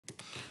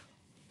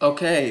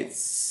Okay,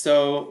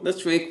 so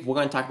this week we're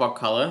going to talk about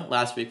color.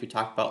 Last week we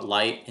talked about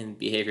light and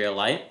behavior of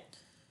light.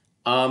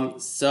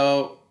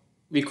 So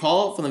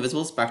recall from the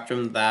visible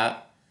spectrum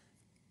that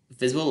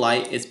visible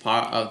light is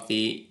part of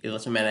the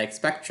electromagnetic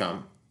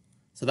spectrum.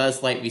 So that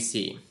is light we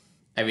see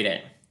every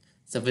day.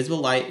 So visible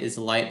light is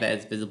the light that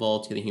is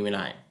visible to the human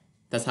eye.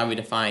 That's how we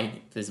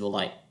define visible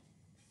light.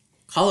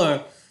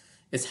 Color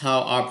is how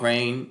our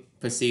brain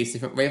perceives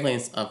different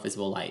wavelengths of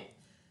visible light.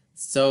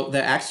 So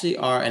there actually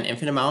are an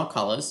infinite amount of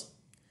colors,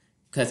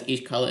 because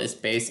each color is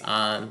based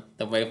on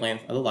the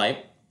wavelength of the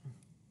light.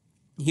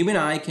 The human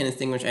eye can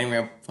distinguish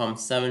anywhere from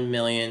 7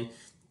 million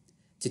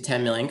to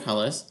 10 million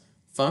colors.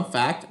 Fun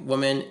fact,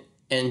 women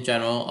in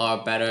general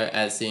are better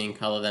at seeing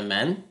color than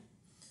men.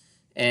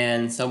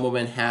 And some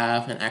women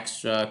have an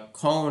extra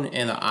cone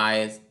in their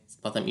eyes to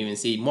let them even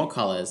see more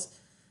colors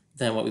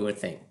than what we would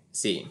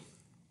see.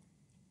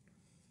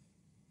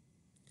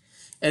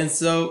 And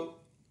so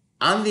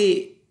on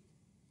the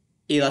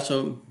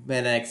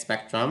electromagnetic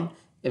spectrum,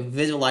 if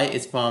visible light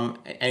is from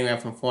anywhere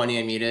from 4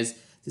 nanometers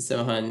to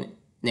 700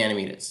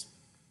 nanometers.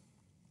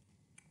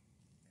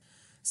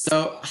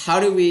 So how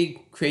do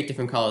we create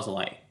different colors of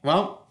light?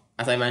 Well,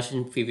 as I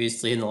mentioned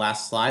previously in the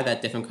last slide,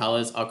 that different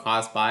colors are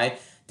caused by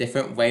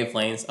different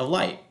wavelengths of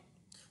light.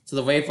 So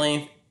the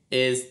wavelength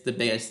is the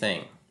biggest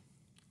thing.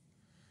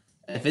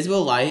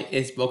 Visible light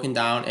is broken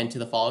down into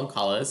the following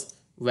colors: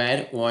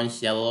 red,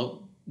 orange,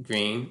 yellow,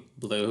 green,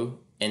 blue,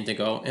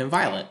 indigo, and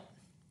violet.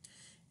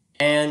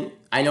 And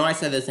I know I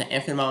said there's an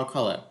infinite amount of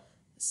color.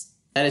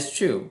 That is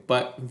true,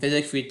 but in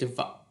physics we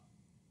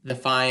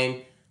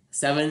define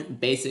 7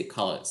 basic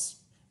colors,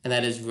 and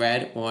that is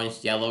red, orange,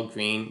 yellow,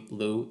 green,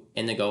 blue,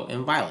 indigo,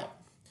 and violet.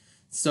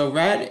 So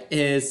red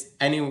is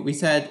we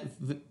said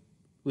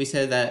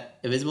that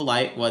visible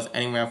light was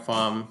anywhere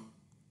from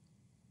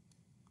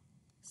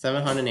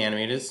 700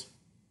 nanometers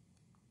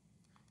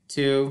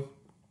to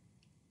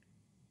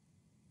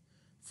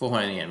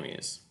 400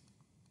 nanometers.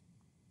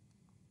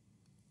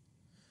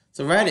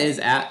 So red is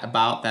at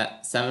about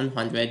that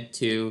 700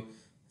 to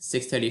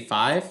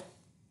 635.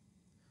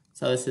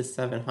 So this is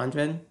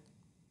 700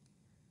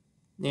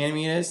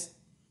 nanometers.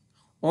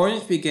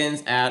 Orange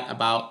begins at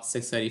about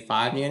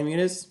 635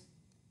 nanometers.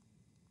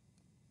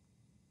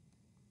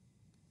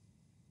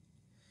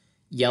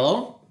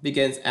 Yellow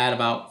begins at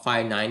about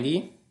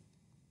 590.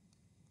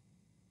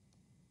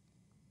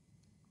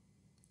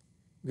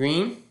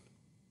 Green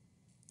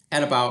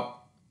at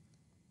about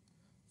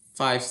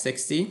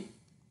 560.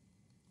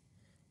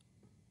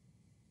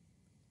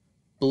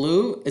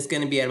 Blue is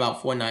going to be at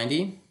about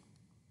 490.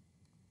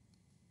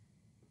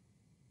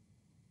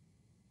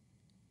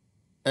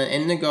 And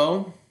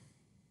indigo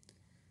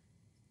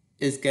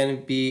is going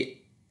to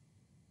be,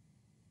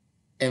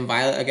 and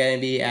violet are going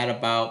to be at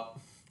about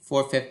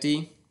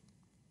 450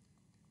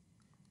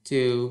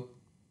 to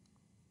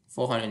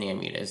 400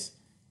 nanometers.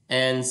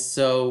 And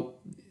so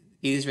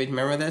the easiest way to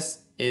remember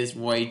this is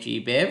Roy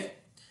G. Biv.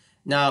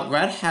 Now,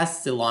 red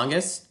has the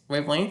longest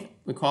wavelength.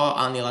 Recall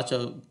on the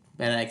electromagnetic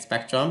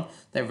spectrum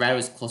that red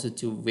was closer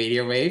to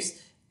radio waves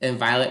and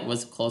violet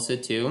was closer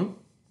to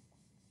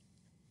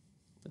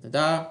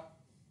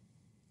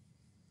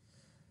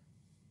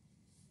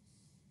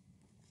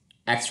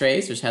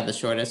X-rays, which have the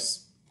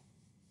shortest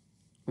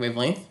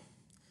wavelength.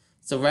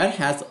 So red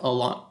has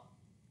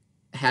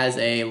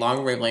a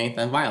longer wavelength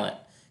than violet.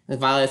 The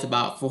violet is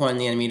about 400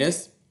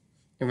 nanometers,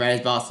 and red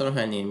is about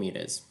 700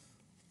 nanometers.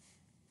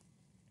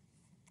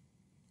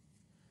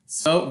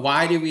 So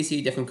why do we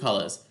see different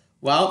colors?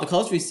 Well, the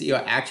colors we see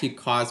are actually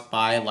caused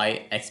by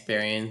light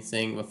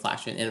experiencing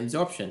reflection and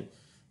absorption.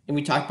 And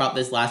we talked about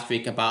this last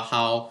week about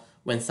how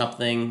when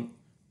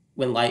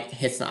light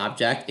hits an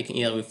object, it can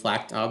either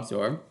reflect or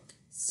absorb.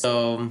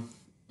 So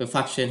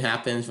reflection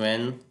happens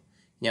when,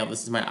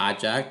 this is my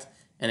object,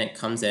 and it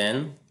comes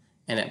in,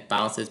 and it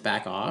bounces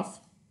back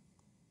off.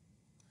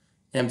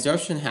 And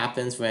absorption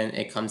happens when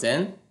it comes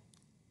in,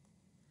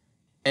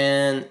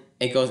 and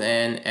it goes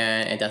in,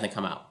 and it doesn't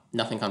come out.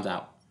 Nothing comes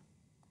out.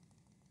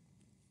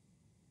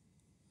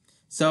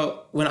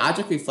 So when an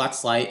object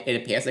reflects light, it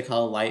appears to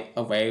color light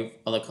a wave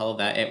of the color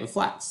that it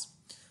reflects.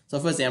 So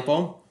for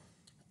example,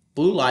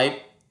 blue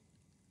light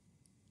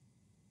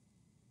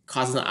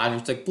causes an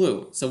object to look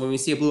blue. So when we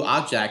see a blue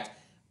object,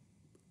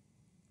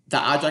 the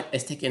object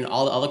is taking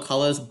all the other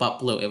colors but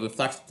blue. It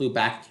reflects blue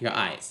back to your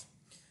eyes.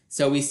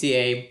 So we see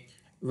a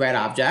red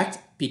object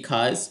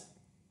because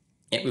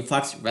it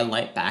reflects red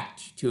light back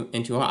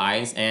into our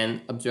eyes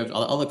and absorbs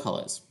all the other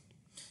colors.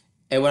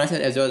 And when I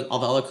said absorbs all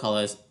the other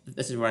colors,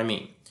 this is what I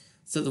mean.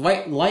 So the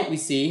white light we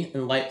see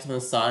in light from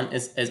the sun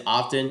is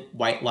often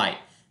white light.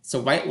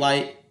 So white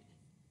light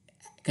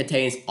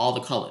contains all the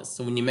colors.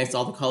 So when you mix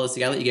all the colors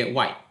together, you get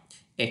white.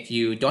 If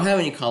you don't have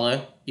any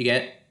color, you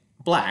get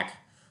black.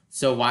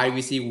 So why do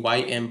we see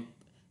white and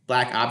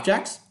black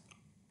objects?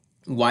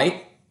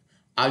 White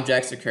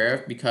objects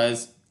occur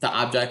because the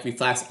object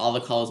reflects all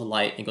the colors of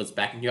light and goes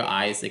back into your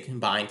eyes. They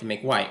combine to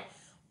make white.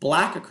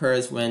 Black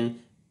occurs when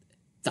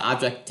the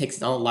object takes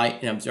in all the light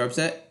and absorbs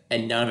it,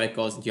 and none of it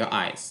goes into your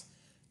eyes.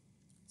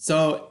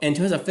 So in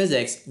terms of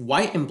physics,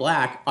 white and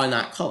black are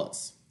not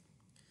colors.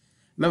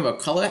 Remember,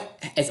 color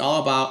is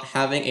all about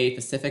having a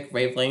specific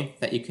wavelength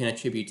that you can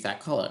attribute to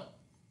that color.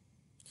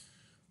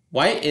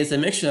 White is a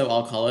mixture of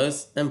all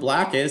colors, and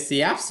black is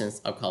the absence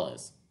of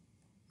colors.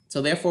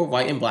 So therefore,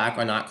 white and black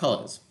are not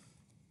colors.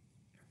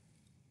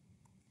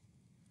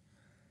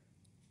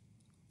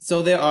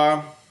 So there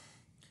are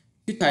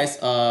two types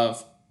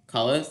of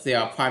colors. There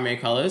are primary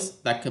colors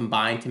that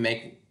combine to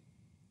make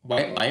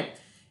white light.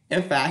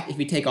 In fact, if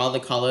you take all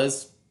the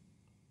colors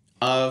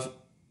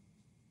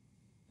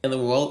in the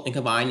world and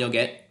combine, you'll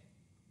get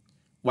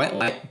white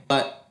light.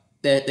 But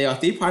there are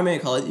three primary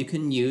colors you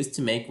can use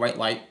to make white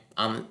light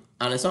on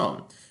its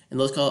own. And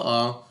those colors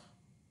are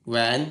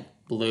red,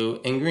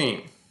 blue, and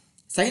green.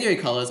 Secondary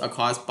colors are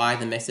caused by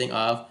the mixing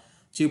of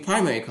two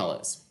primary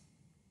colors.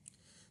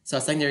 So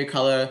a secondary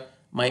color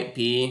might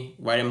be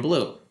red and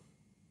blue.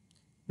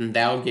 And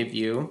that will give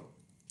you,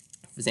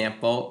 for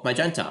example,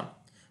 magenta.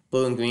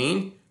 Blue and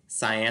green,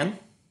 cyan.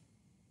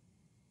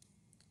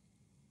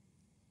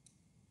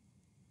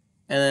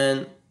 And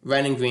then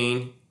red and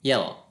green,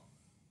 yellow.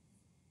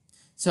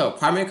 So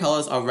primary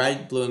colors are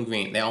red, blue, and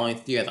green. There are only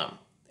three of them.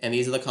 And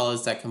these are the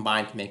colors that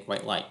combine to make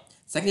white light.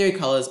 Secondary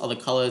colors are the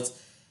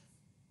colors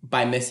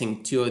by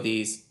mixing two of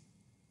these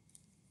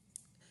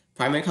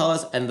primary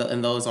colors, and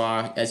those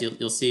are, as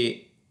you'll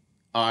see,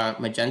 are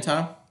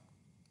magenta,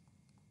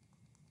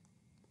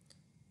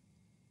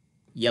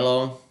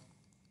 yellow,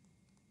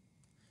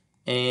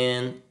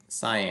 and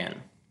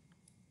cyan.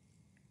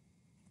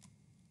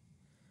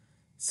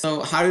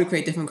 So how do we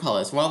create different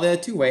colors? Well, there are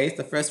two ways.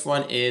 The first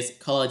one is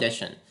color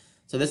addition.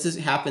 So this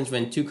happens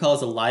when two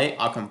colors of light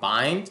are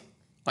combined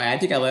or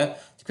added together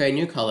to create a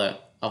new color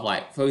of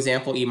light. For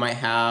example, you might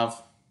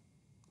have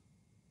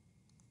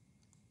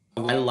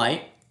a red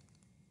light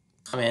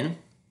come in.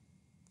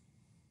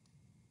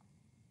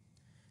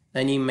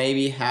 Then you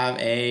maybe have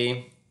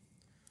a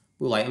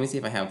blue light. Let me see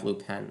if I have a blue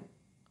pen.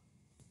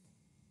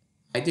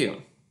 I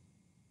do.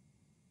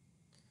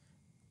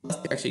 Let's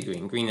do actually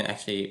green. Green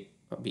actually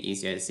would be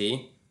easier to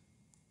see.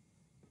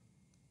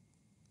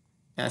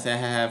 As I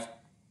have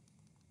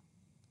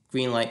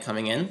green light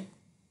coming in.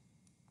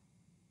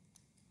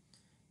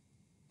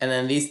 And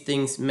then these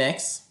things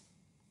mix.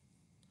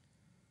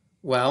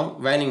 Well,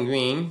 red and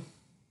green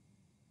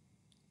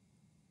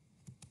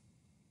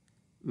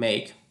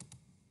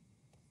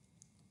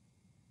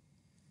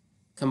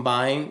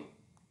combine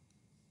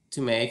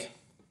to make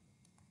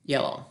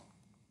yellow.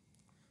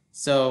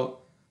 So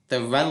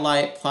the red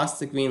light plus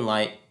the green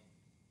light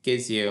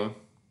gives you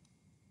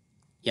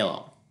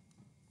yellow.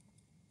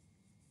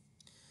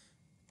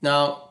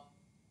 Now,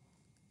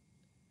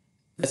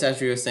 as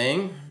we were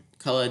saying,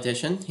 color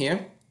addition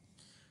here.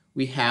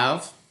 We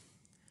have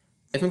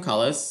different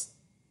colors.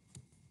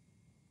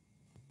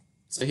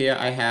 So here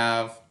I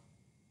have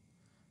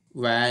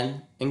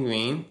red and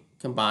green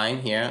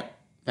combine here.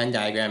 Venn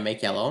diagram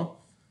make yellow.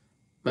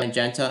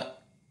 Magenta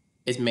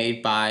is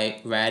made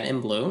by red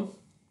and blue.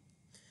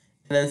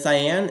 And then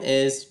cyan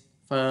is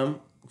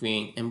from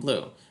green and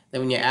blue.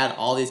 Then when you add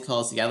all these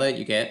colors together,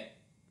 you get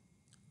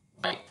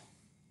white.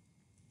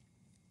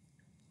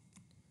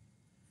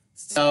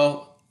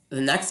 So the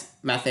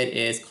next method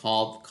is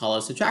called color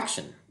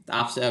subtraction. The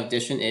opposite of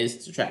addition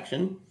is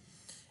subtraction.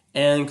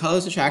 And color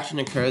subtraction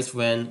occurs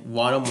when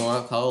one or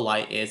more color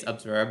light is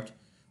absorbed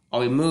or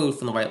removed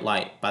from the white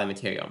light by the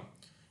material.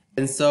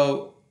 And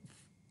so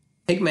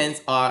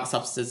pigments are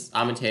substances,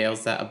 are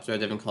materials that absorb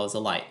different colors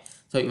of light.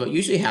 So what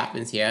usually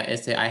happens here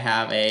is that I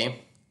have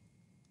a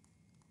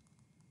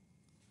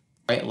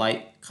white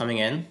light coming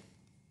in.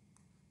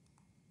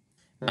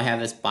 And I have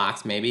this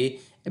box maybe.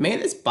 And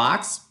maybe this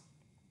box,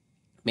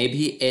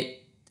 maybe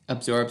it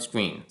absorbs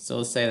green. So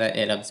let's say that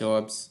it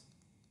absorbs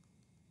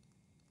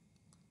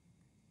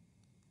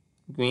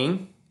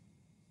green.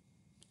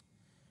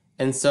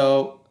 And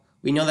so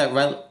we know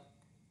that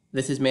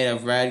this is made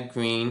of red,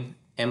 green,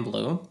 and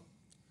blue.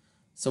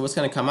 So what's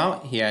going to come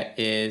out here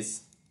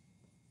is,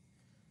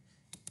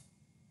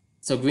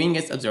 so green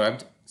gets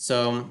absorbed.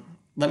 So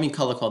let me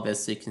color code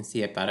this so you can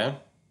see it better.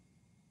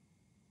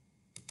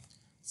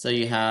 So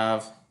you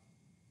have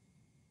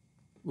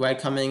red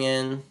coming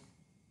in,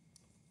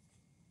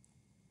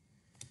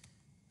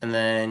 and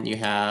then you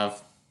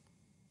have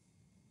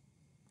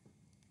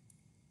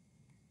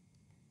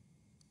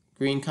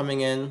green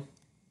coming in.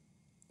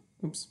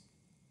 Oops.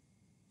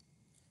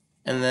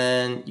 And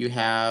then you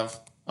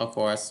have, of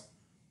course,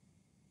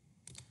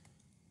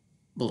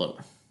 blue.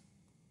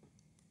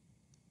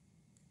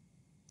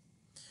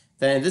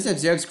 Then if this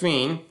absorbs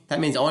green, that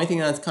means the only thing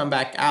that's come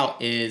back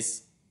out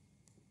is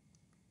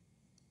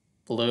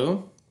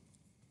blue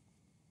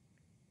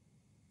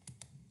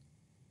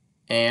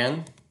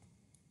and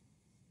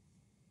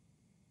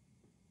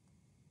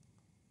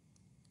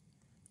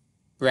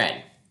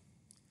red.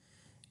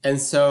 And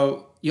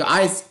so your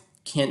eyes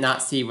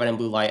cannot see red and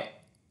blue light.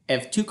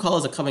 If two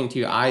colors are coming to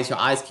your eyes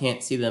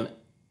can't see them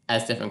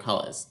as different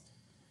colors.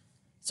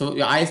 So what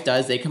your eyes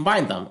does, they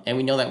combine them. And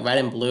we know that red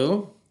and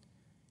blue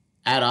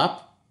add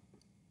up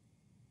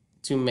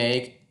to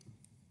make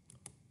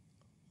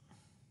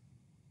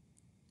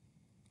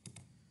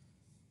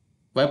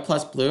red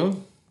plus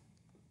blue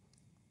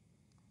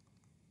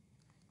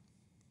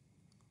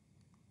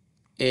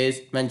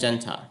is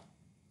magenta.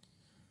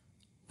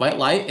 White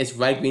light is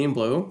red, green, and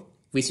blue.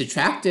 We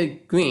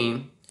subtracted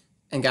green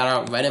and got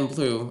out red and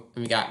blue,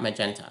 and we got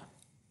magenta.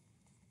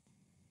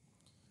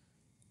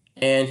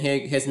 And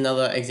here's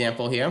another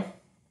example here. In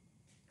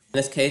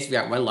this case, we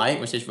got red light,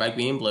 which is red,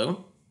 green, and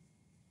blue.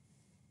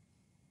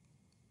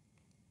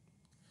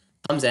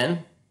 Comes in,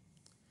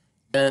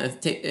 and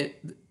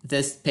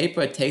this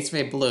paper takes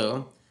away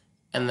blue,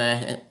 and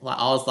then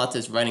all that's left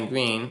is red and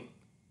green.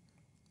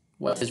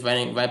 What does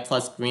red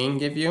plus green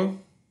give you?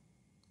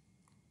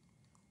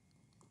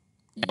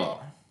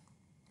 Yellow.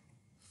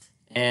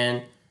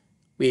 And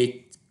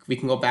we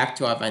can go back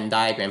to our Venn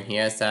diagram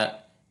here. It's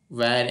that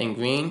red and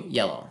green,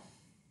 yellow.